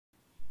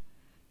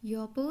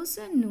Your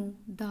person know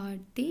that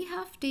they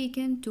have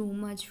taken too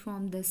much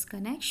from this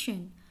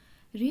connection,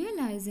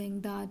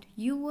 realizing that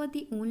you were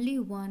the only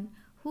one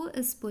who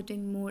is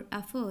putting more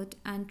effort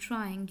and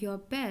trying your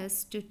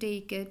best to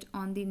take it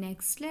on the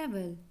next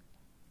level.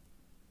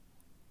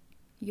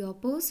 Your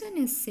person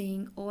is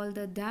seeing all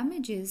the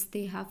damages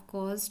they have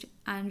caused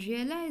and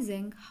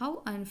realizing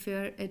how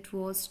unfair it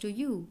was to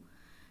you.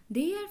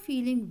 They are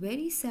feeling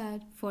very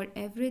sad for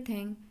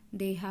everything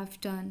they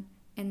have done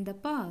in the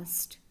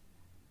past.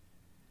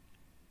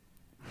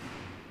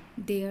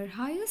 Their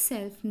higher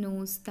self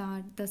knows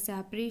that the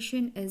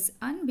separation is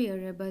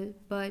unbearable,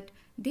 but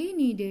they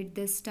needed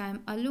this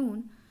time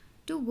alone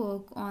to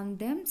work on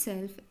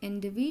themselves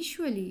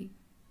individually.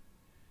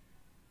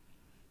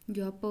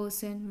 Your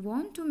person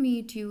want to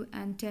meet you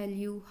and tell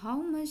you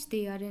how much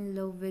they are in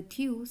love with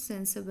you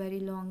since a very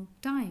long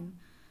time,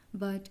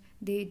 but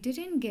they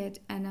didn't get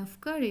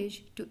enough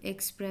courage to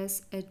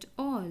express it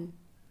all.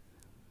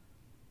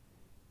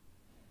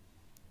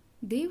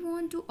 They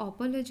want to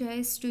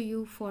apologize to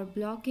you for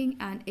blocking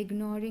and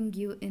ignoring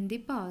you in the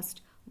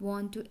past,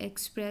 want to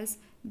express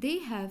they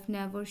have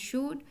never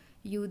showed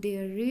you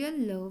their real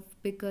love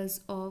because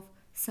of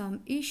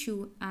some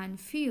issue and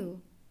fear.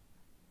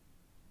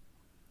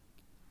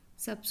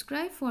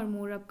 Subscribe for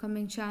more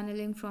upcoming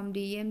channeling from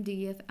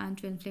DMDF and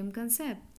Twin Flame Concept.